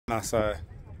Massai.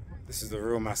 This is the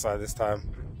real Massai this time.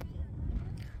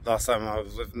 Last time I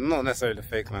was with, not necessarily the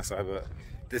fake Massai, but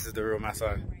this is the real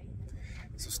Massai.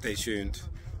 So stay tuned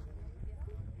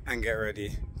and get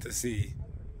ready to see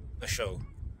a show,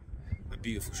 a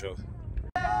beautiful show.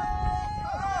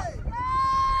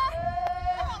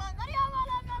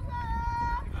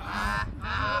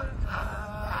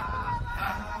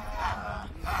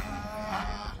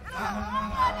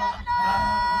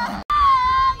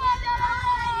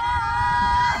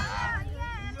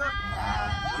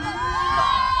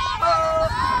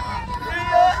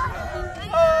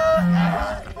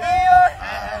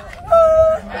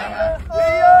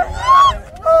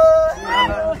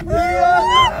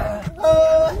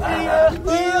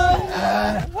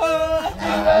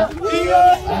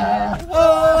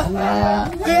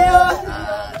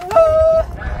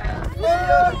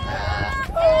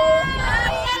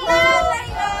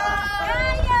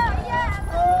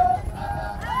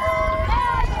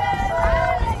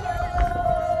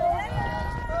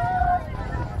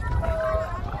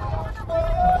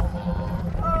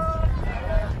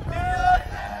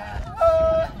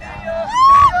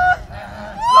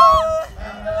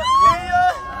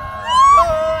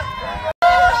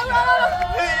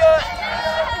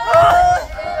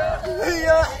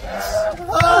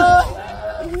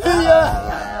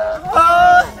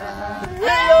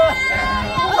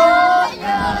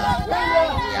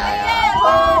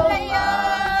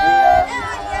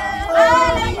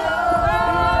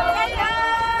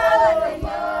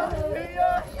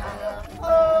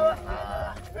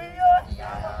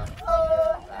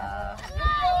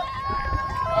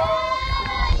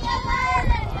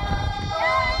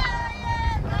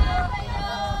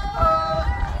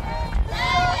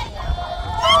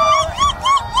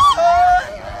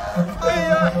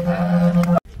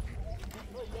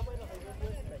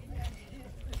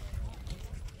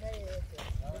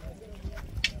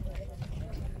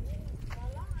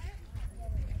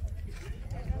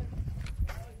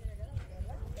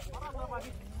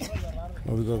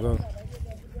 Oh, we gotta go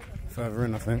further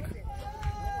in, I think.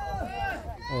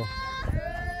 Oh.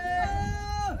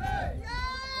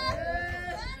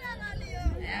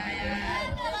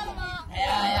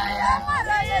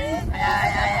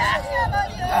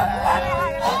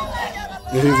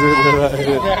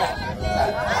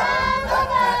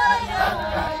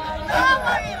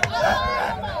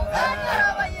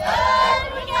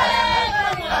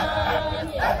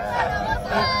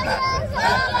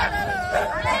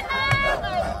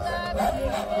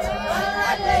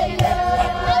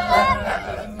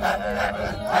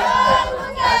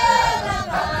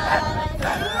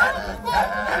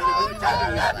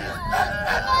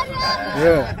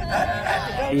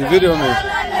 Yeah. You video me?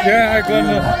 Yeah, I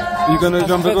gonna. You gonna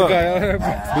jump as well?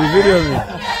 You video me?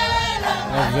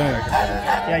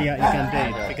 Yeah, you can do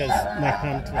it because my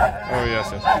hand. Oh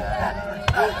yes, yes.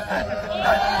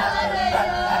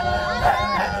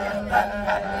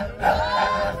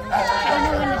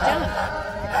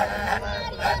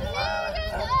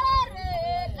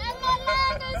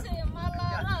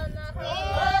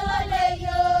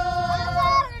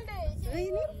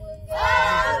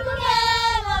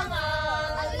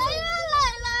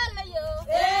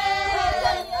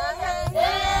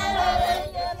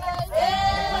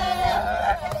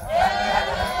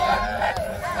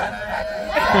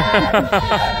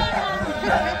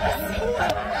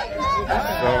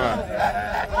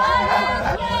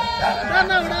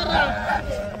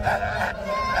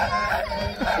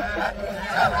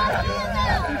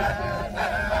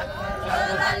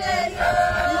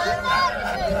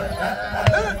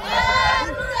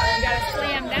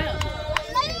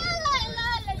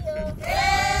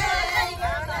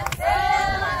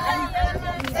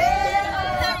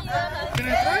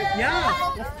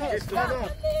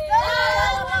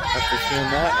 After seeing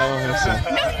that, I want to see.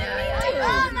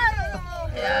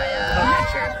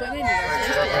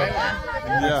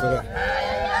 Yeah.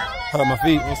 Hurt my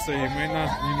feet. We'll see. You may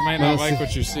not like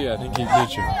what you see. I think he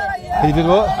beat you. He did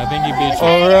what? I think he beat you.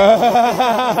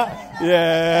 Alright.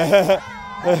 Yeah.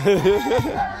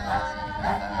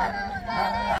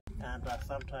 And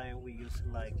sometimes we use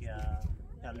like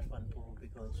elephant pole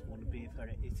because it will be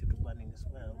very easy to burning as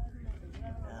well.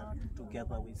 And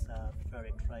together with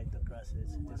very dry the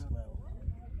grasses as well.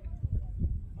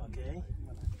 Okay.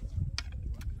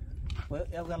 Well,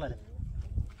 I've got it.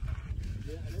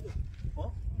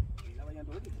 Oh?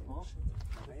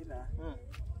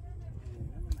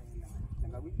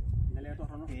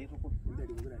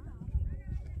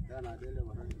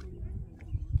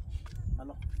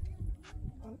 Hello.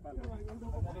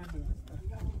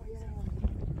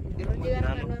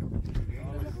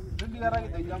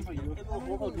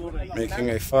 Making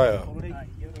a fire.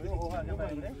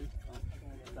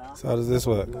 So how does this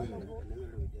work?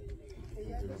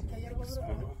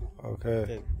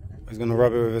 Okay. He's gonna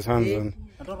rub it with his hands then.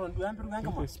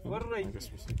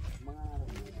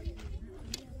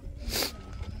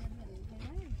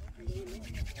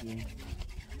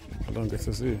 I don't get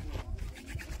to see.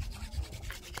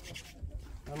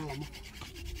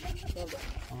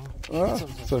 Ah,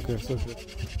 it's okay, it's okay.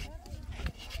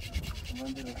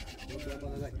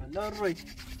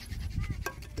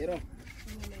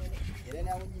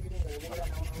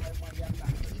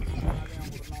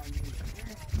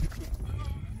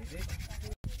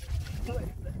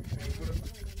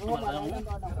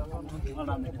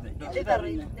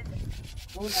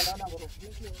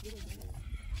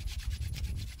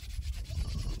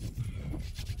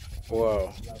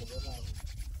 Wow.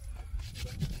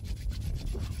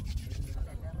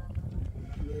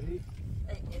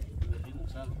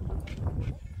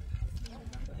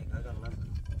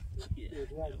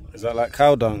 Is that like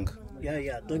cow dung?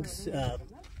 Yeah,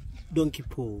 donkey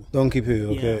poo. Donkey poo,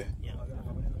 okay. Yeah.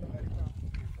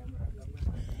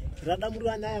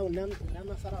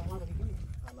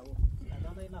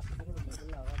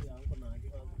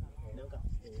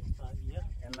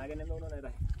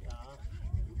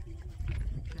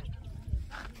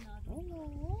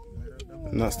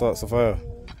 And that starts the fire.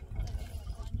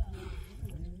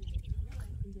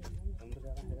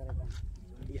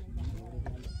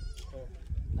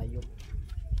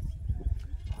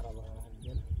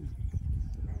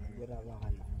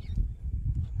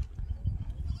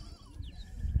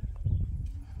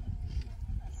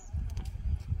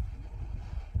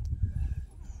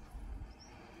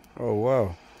 Oh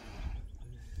wow.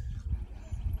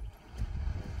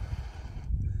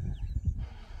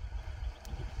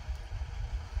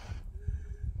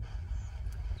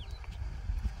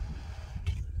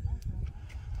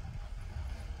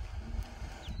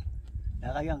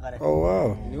 Oh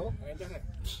wow.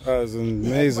 That is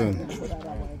amazing.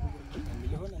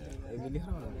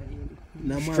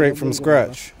 Straight from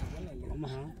scratch.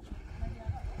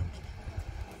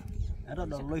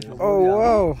 Oh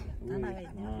wow.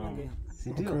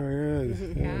 Okay,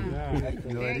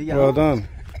 yeah. Well done.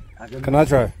 Can I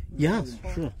try? Yeah,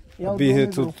 sure. I'll be here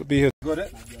to be here. Got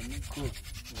it? Cool.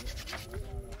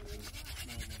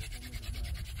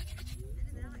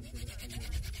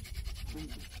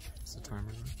 What's the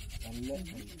timer?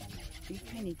 These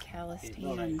tiny calloused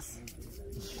hands.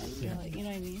 You know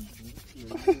what I mean?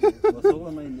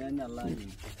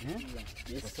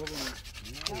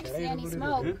 Don't see any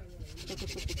smoke.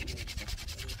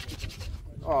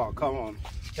 Oh, come on.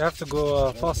 You have to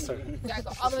go faster. You gotta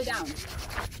go all the way down.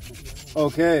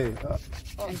 Okay.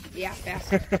 And, yeah,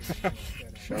 faster.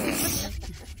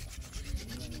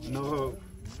 No,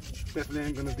 definitely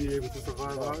ain't gonna be able to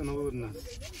survive out in the wilderness.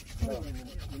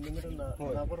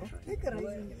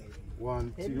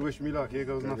 1, 2, you wish me luck, here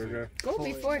goes nothing. Go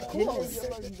before it cools.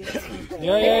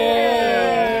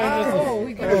 Yeah. Oh,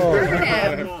 we gotta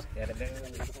burn him.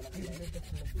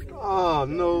 Oh,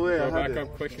 no way. Go back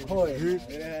up quick.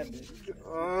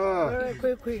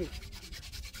 Quick.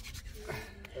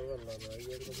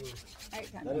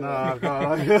 Nah,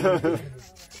 God.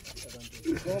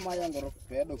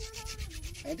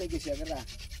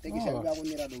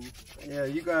 Yeah,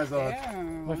 you guys are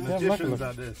magicians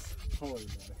at this.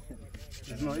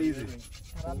 It's not easy.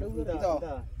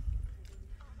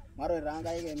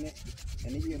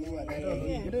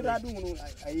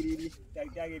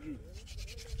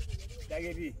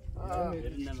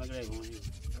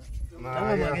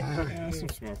 Nah, yeah. Some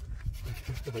smoke.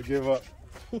 I give up.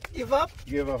 Give up?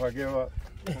 I give up.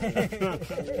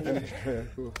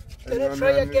 Cool. Can you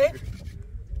try again?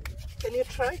 Can you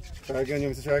try? Try again, you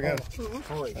want me to try again?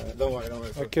 Don't worry.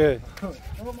 Okay.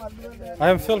 I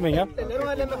am filming, yeah?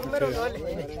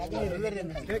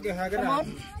 Come on.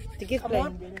 To keep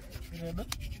playing.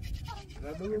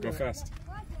 Go fast.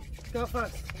 Go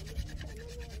fast.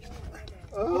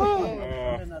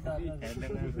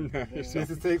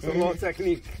 This takes a lot of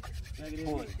technique.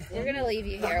 We're gonna leave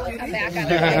you here. We'll come back on the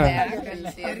way back and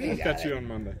see if we got Catch you it. on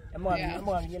Monday. Yeah.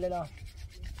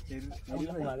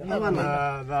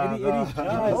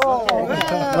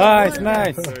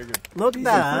 Nice. Very good. Look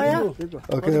that.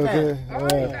 Okay. Oh,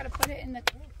 you gotta put it in the...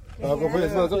 I'll go put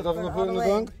it in the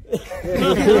trunk.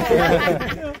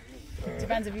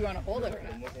 Depends if you want to hold it or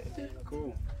not.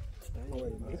 Cool.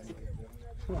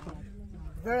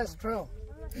 Very strong.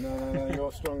 No,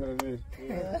 you're stronger than me.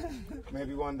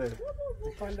 Maybe one day.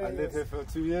 I live here for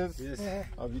 2 years. Yes.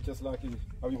 I'll be just like you.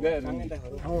 I'll be better than you.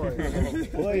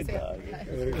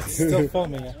 Still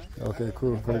filming, yeah? Okay,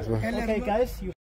 cool. Thanks, bro. Okay, guys.